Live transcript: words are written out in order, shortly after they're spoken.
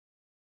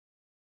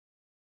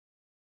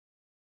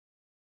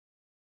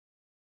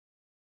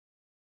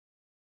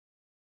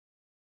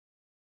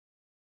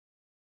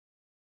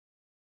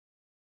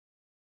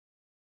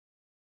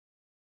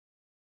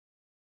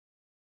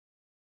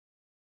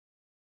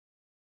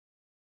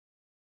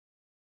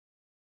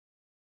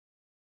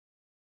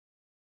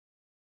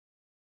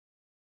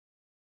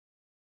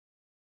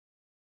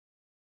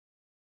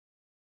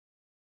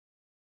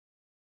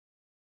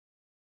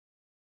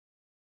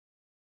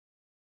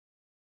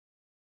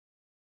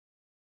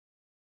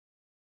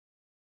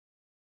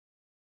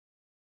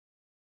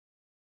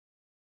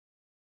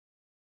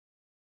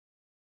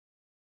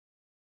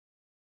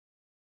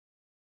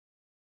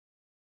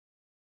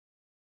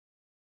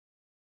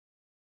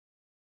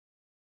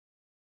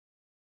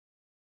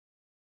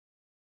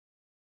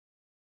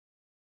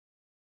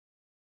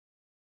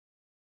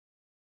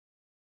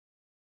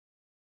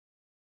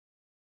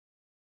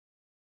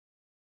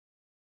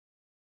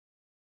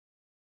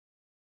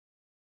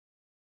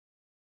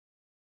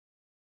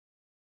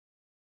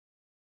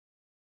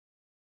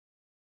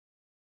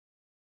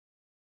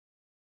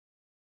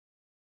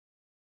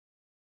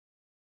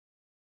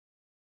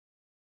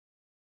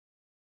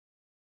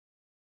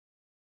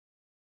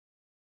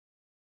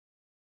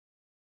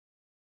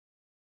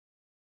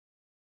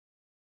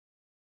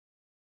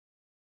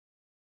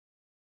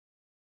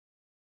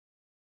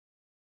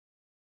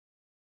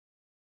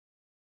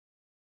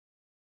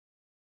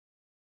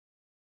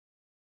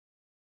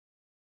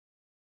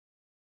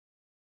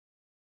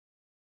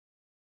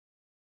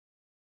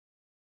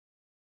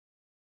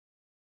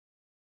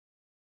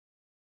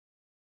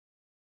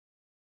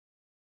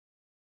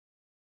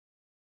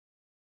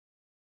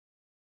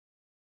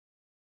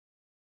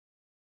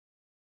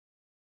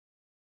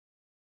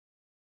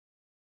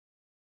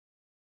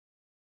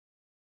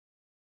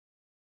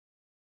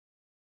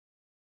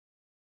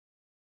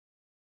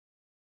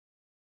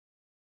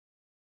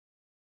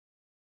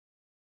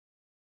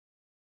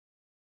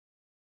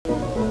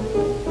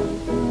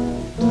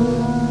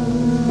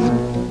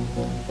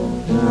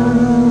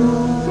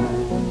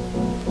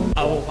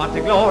what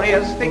a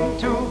glorious thing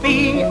to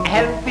be, a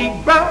healthy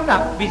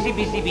grown-up busy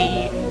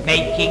bee,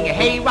 making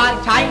hay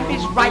while time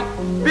is ripe,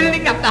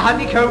 building up the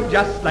honeycomb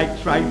just like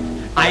tripe.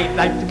 I'd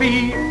like to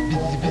be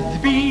busy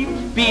bee,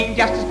 being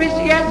just as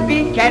busy as a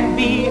bee can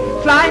be,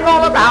 flying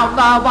all around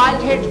the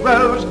wild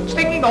hedgerows,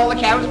 stinging all the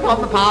cows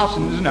upon the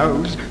parson's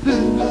nose.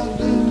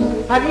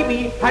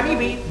 Honeybee,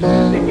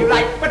 if you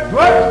like, but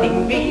won't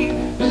sting me.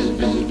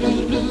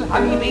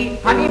 Honeybee,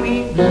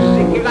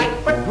 if you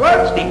like, but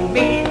won't sting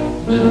me.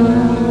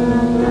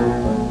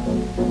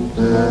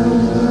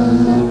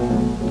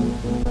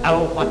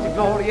 Oh, what a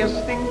glorious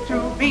thing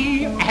to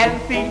be, a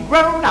healthy,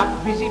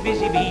 grown-up, busy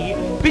bee,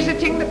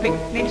 visiting the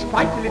picnics,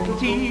 quite a little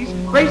tease,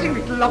 raising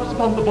little lumps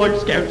upon the Boy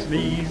Scout's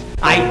knees.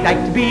 I'd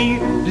like to be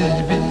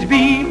busy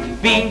bee,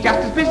 being just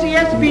as busy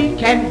as a bee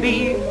can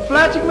be,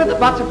 flirting with a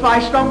butterfly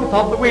strong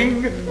upon the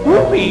wing.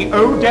 Whoopee,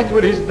 oh, death,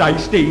 what is thy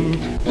sting?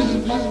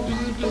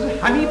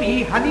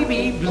 Honeybee,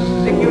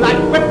 if you like,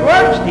 but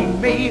won't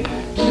sting me.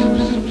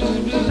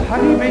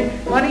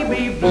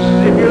 Honeybee,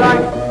 if you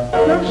like,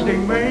 don't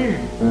sting me.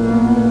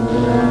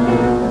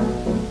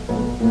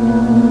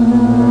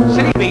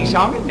 Silly bee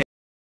song, isn't it?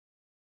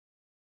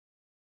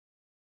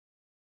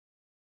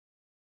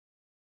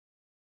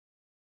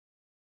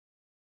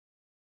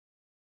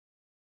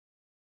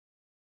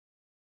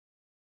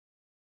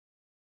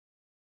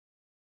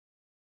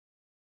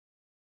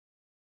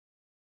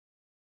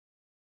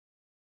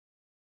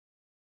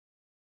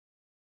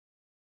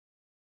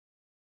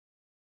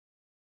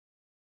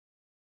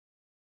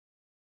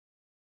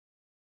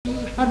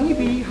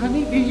 Honeybee,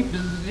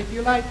 if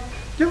you like,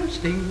 don't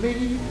sting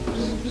me.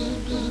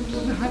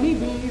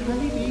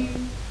 Honeybee,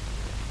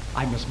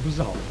 I must buzz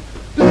on.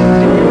 If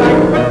you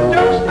like, but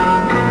don't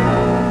sting me.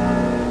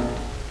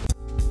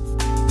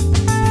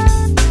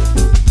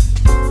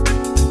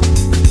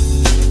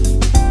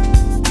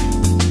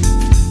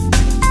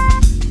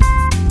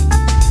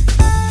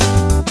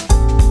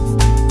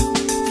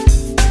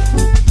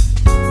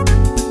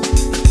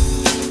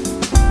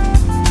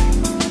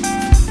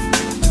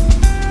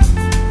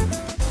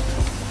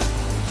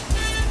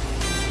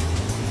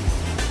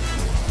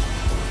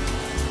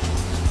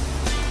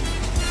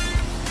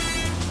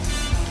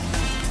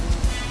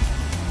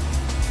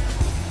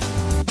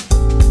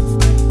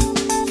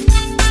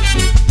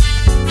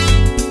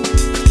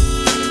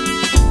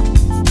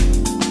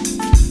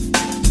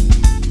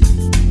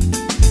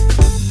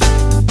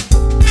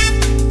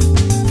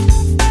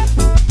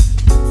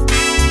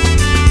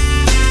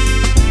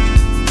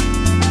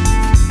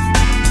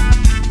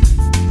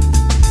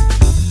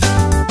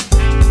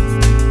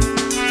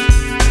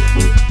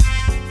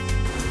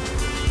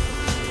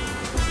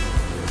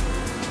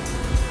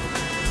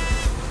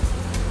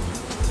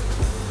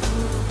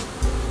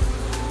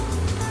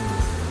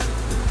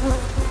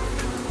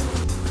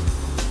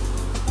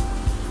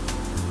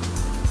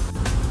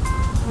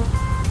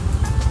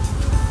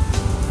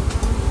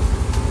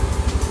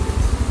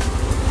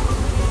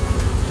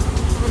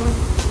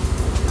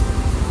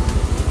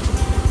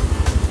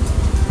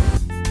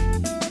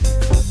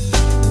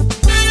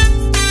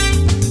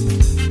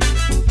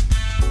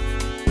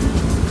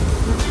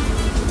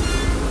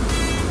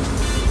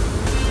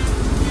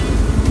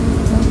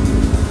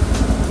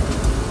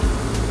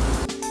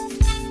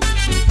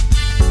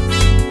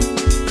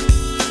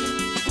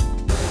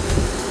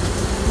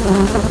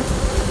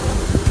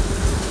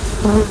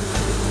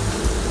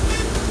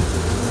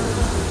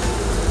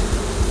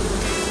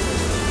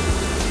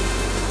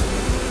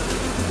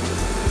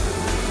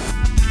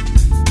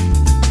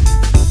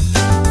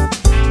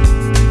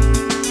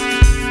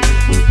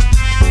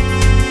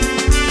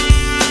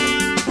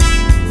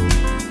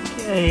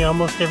 Okay,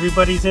 almost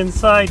everybody's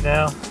inside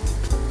now.